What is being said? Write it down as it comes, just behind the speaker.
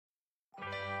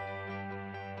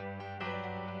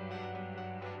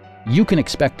You can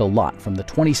expect a lot from the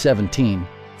 2017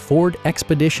 Ford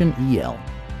Expedition EL.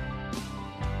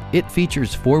 It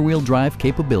features four-wheel drive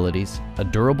capabilities, a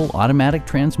durable automatic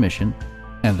transmission,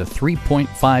 and a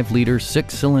 3.5-liter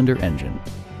six-cylinder engine.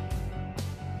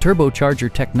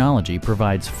 Turbocharger technology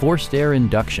provides forced air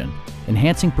induction,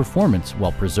 enhancing performance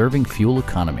while preserving fuel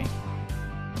economy.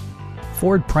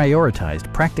 Ford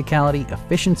prioritized practicality,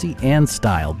 efficiency, and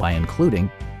style by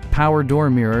including power door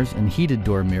mirrors and heated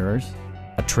door mirrors,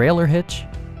 a trailer hitch,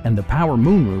 and the power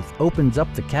moonroof opens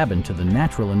up the cabin to the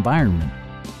natural environment.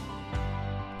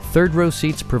 Third-row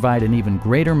seats provide an even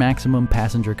greater maximum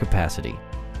passenger capacity.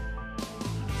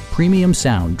 Premium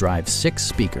sound drives 6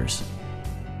 speakers,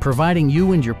 providing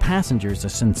you and your passengers a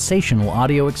sensational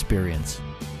audio experience.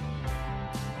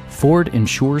 Ford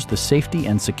ensures the safety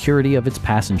and security of its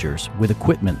passengers with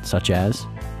equipment such as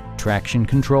traction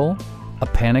control, a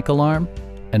panic alarm,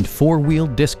 and 4-wheel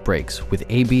disc brakes with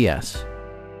ABS.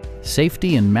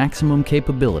 Safety and maximum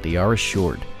capability are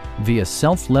assured via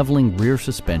self-leveling rear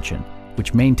suspension,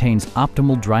 which maintains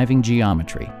optimal driving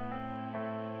geometry.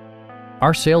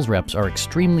 Our sales reps are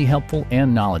extremely helpful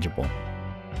and knowledgeable.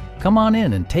 Come on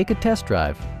in and take a test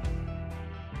drive.